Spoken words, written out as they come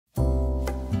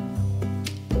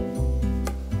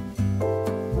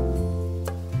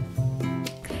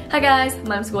Hi guys,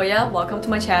 my name is Gloria. Welcome to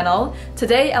my channel.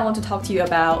 Today I want to talk to you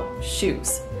about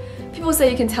shoes. People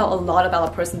say you can tell a lot about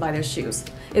a person by their shoes.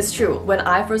 It's true. When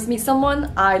I first meet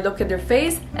someone, I look at their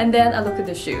face and then I look at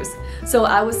their shoes. So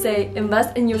I would say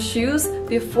invest in your shoes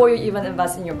before you even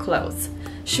invest in your clothes.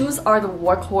 Shoes are the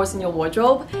workhorse in your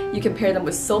wardrobe. You can pair them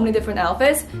with so many different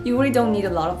outfits. You really don't need a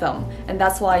lot of them. And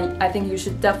that's why I think you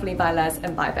should definitely buy less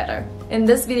and buy better. In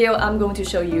this video, I'm going to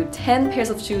show you 10 pairs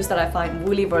of shoes that I find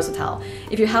really versatile.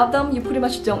 If you have them, you pretty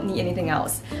much don't need anything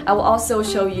else. I will also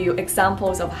show you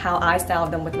examples of how I style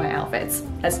them with my outfits.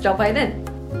 Let's jump right in.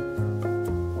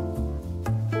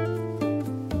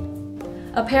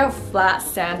 A pair of flat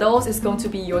sandals is going to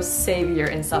be your savior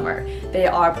in summer. They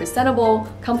are presentable,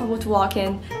 comfortable to walk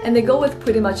in, and they go with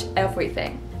pretty much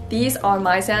everything. These are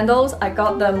my sandals. I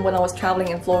got them when I was traveling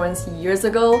in Florence years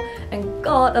ago, and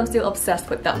God, I'm still obsessed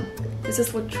with them. This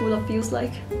is what true love feels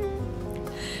like.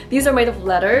 These are made of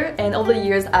leather, and over the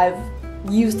years I've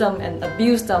used them and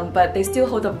abused them, but they still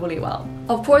hold up really well.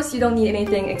 Of course, you don't need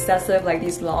anything excessive like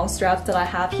these long straps that I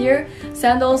have here.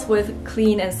 Sandals with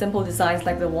clean and simple designs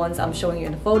like the ones I'm showing you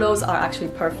in the photos are actually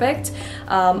perfect.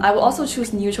 I will also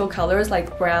choose neutral colors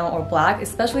like brown or black,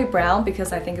 especially brown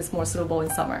because I think it's more suitable in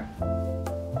summer.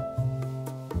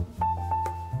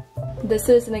 This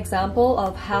is an example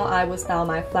of how I would style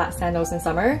my flat sandals in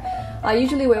summer. I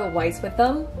usually wear whites with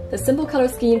them. The simple color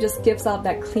scheme just gives off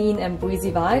that clean and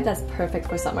breezy vibe that's perfect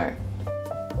for summer.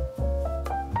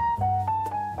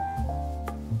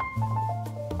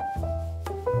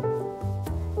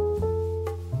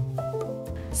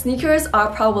 Sneakers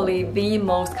are probably the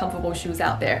most comfortable shoes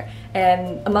out there,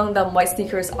 and among them, white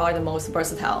sneakers are the most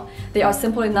versatile. They are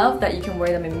simple enough that you can wear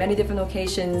them in many different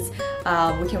occasions.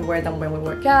 We can wear them when we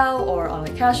work out or on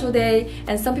a casual day,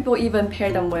 and some people even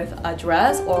pair them with a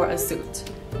dress or a suit.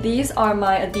 These are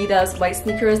my Adidas white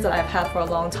sneakers that I've had for a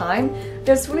long time.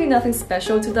 There's really nothing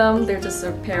special to them. They're just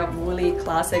a pair of really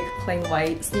classic plain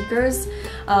white sneakers.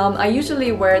 I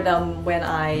usually wear them when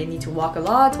I need to walk a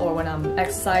lot or when I'm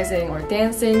exercising or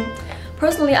dancing.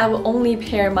 Personally, I will only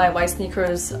pair my white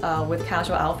sneakers with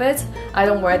casual outfits. I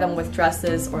don't wear them with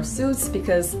dresses or suits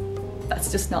because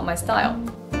that's just not my style.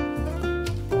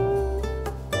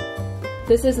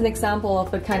 This is an example of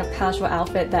the kind of casual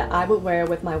outfit that I would wear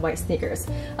with my white sneakers.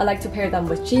 I like to pair them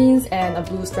with jeans and a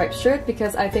blue striped shirt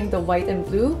because I think the white and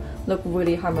blue look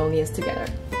really harmonious together.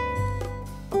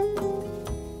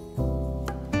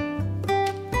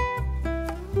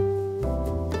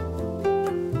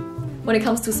 When it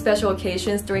comes to special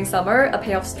occasions during summer, a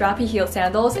pair of strappy heeled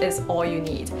sandals is all you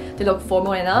need. They look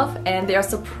formal enough and they are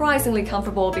surprisingly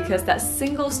comfortable because that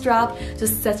single strap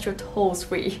just sets your toes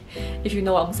free, if you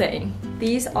know what I'm saying.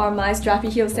 These are my strappy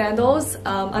heeled sandals.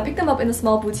 I picked them up in a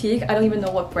small boutique. I don't even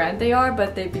know what brand they are,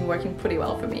 but they've been working pretty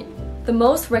well for me. The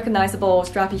most recognizable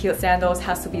strappy heeled sandals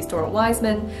has to be Stuart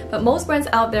Weitzman, but most brands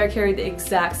out there carry the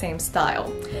exact same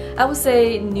style. I would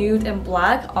say nude and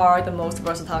black are the most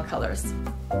versatile colors.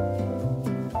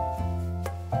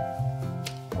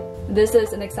 This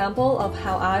is an example of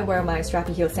how I wear my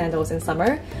strappy heel sandals in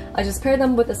summer. I just pair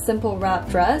them with a simple wrap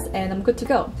dress and I'm good to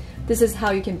go. This is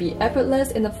how you can be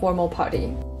effortless in a formal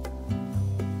party.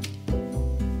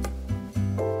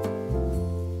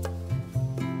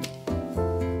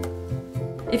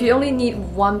 If you only need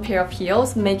one pair of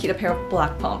heels, make it a pair of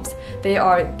black pumps. They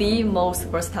are the most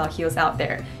versatile heels out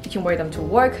there. You can wear them to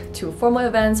work, to formal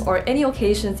events, or any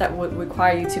occasions that would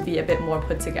require you to be a bit more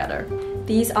put together.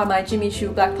 These are my Jimmy Choo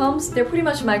black pumps. They're pretty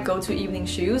much my go-to evening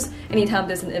shoes. Anytime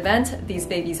there's an event, these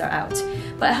babies are out.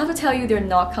 But I have to tell you, they're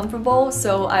not comfortable,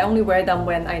 so I only wear them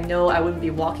when I know I wouldn't be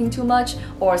walking too much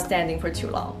or standing for too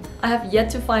long. I have yet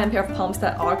to find a pair of pumps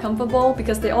that are comfortable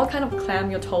because they all kind of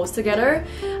clamp your toes together,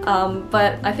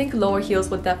 but I think lower heels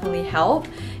would definitely help.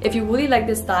 If you really like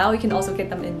this style, you can also get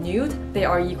them in nude. They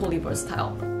are equally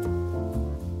versatile.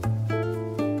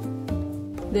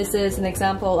 This is an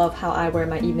example of how I wear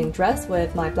my evening dress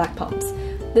with my black pumps.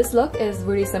 This look is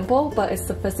really simple, but it's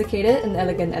sophisticated and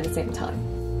elegant at the same time.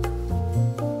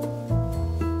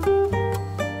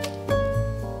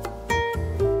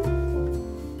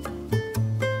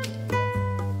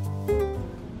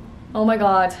 Oh my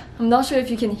god, I'm not sure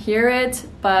if you can hear it,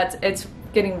 but it's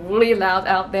getting really loud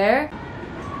out there.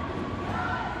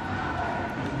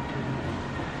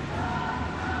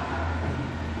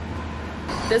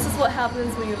 This is what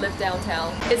happens when you live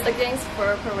downtown. It's against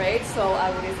fur parade, so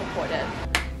I really support it.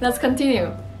 Let's continue.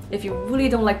 If you really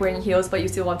don't like wearing heels but you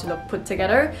still want to look put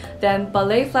together, then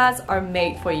ballet flats are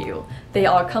made for you. They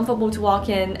are comfortable to walk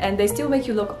in and they still make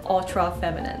you look ultra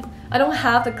feminine. I don't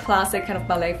have the classic kind of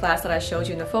ballet flats that I showed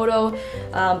you in the photo.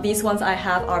 These ones I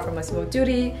have are for my smooth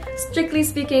duty. Strictly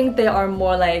speaking, they are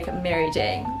more like Mary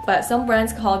Jane, but some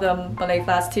brands call them ballet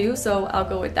flats too, so I'll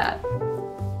go with that.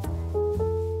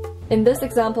 In this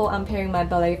example, I'm pairing my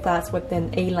ballet flats with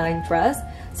an A-line dress.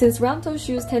 Since round toe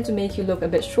shoes tend to make you look a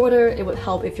bit shorter, it would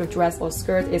help if your dress or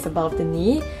skirt is above the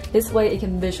knee. This way it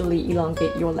can visually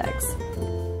elongate your legs.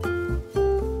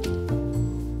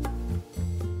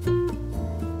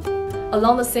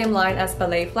 Along the same line as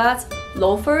ballet flats,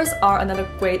 loafers are another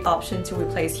great option to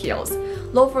replace heels.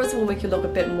 Loafers will make you look a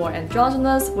bit more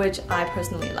androgynous, which I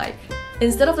personally like.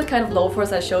 Instead of the kind of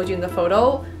loafers I showed you in the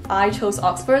photo, I chose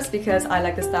Oxfords because I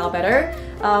like the style better.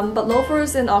 But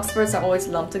loafers and Oxfords are always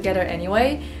lumped together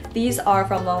anyway. These are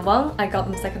from Lanvin. I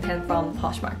got them secondhand from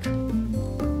Poshmark.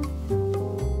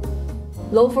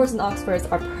 Loafers and Oxfords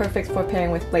are perfect for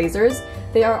pairing with blazers.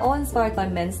 They are all inspired by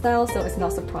men's style, so it's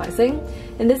not surprising.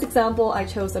 In this example, I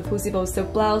chose a Pussy Bow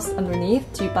silk blouse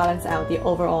underneath to balance out the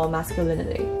overall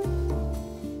masculinity.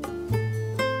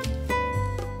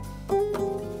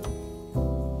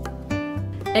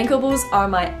 Ankle boots are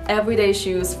my everyday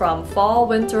shoes from fall,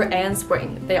 winter, and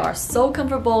spring. They are so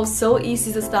comfortable, so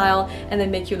easy to style, and they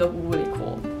make you look really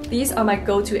cool. These are my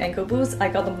go-to ankle boots. I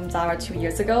got them from Zara 2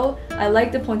 years ago. I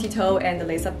like the pointy toe and the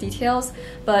lace-up details,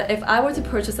 but if I were to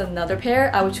purchase another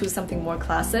pair, I would choose something more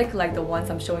classic, like the ones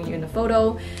I'm showing you in the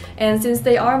photo. And since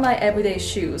they are my everyday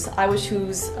shoes, I would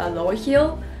choose a lower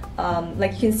heel.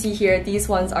 Like you can see here, these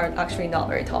ones are actually not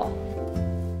very tall.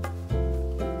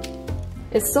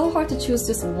 It's so hard to choose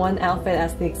just one outfit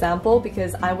as the example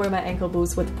because I wear my ankle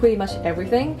boots with pretty much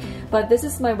everything, but this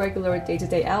is my regular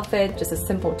day-to-day outfit, just a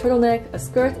simple turtleneck, a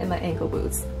skirt, and my ankle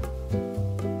boots.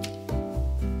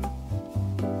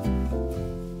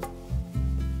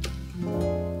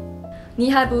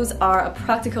 Knee-high boots are a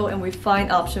practical and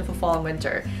refined option for fall and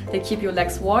winter. They keep your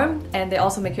legs warm and they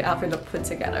also make your outfit look put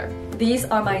together. These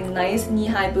are my nice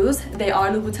knee-high boots. They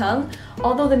are Louboutin.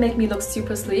 Although they make me look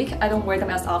super sleek, I don't wear them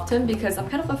as often because I'm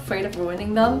kind of afraid of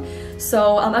ruining them.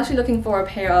 So I'm actually looking for a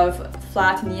pair of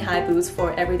flat knee-high boots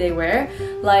for everyday wear,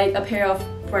 like a pair of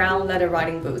brown leather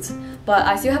riding boots. But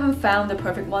I still haven't found the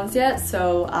perfect ones yet,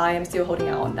 so I am still holding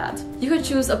out on that. You could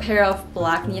choose a pair of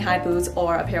black knee-high boots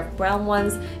or a pair of brown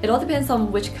ones. It all depends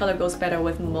on which color goes better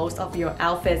with most of your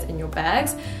outfits and your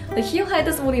bags. The heel height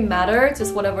doesn't really matter,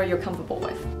 just whatever you're comfortable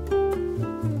with.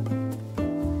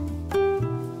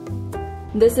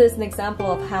 This is an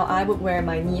example of how I would wear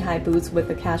my knee-high boots with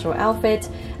a casual outfit.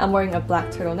 I'm wearing a black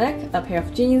turtleneck, a pair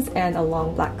of jeans, and a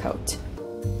long black coat.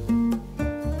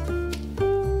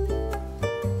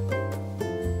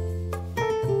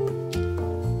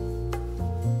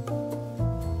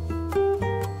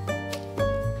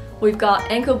 We've got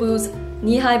ankle boots,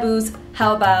 knee-high boots,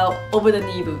 how about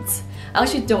over-the-knee boots? I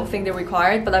actually don't think they're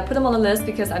required, but I put them on the list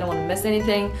because I don't want to miss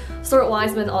anything. Stuart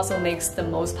Weitzman also makes the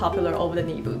most popular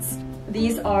over-the-knee boots.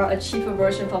 These are a cheaper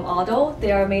version from Aldo.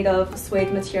 They are made of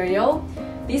suede material.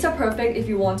 These are perfect if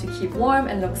you want to keep warm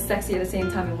and look sexy at the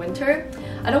same time in winter.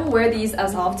 I don't wear these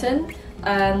as often,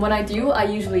 and when I do, I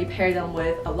usually pair them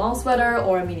with a long sweater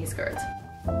or a mini skirt.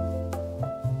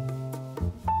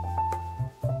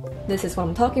 This is what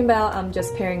I'm talking about. I'm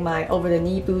just pairing my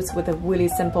over-the-knee boots with a really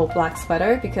simple black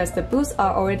sweater because the boots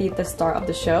are already the star of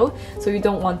the show, so you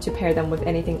don't want to pair them with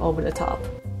anything over the top.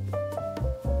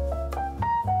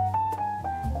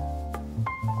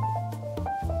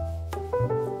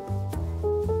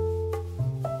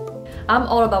 I'm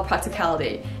all about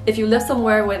practicality. If you live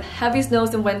somewhere with heavy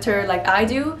snows in winter like I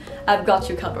do, I've got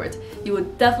you covered. You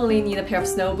would definitely need a pair of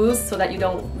snow boots so that you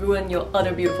don't ruin your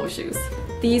other beautiful shoes.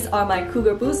 These are my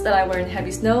Cougar boots that I wear in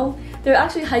heavy snow. They're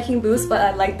actually hiking boots, but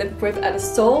I like the grip at the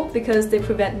sole because they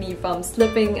prevent me from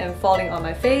slipping and falling on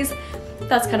my face.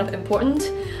 That's kind of important.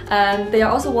 And they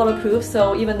are also waterproof,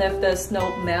 so even if the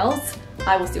snow melts,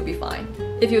 I will still be fine.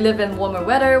 If you live in warmer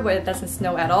weather where it doesn't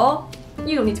snow at all,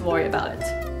 you don't need to worry about it.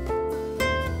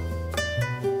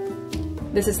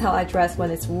 This is how I dress when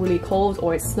it's really cold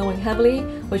or it's snowing heavily,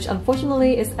 which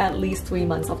unfortunately is at least 3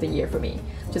 months of the year for me.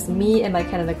 Just me and my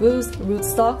Canada Goose, root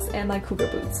socks, and my Cougar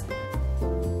boots.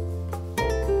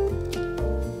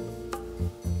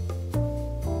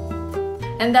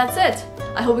 And that's it!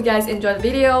 I hope you guys enjoyed the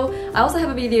video. I also have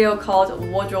a video called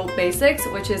Wardrobe Basics,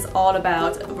 which is all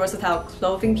about versatile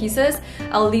clothing pieces.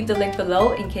 I'll leave the link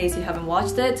below in case you haven't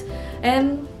watched it.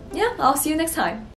 And yeah, I'll see you next time.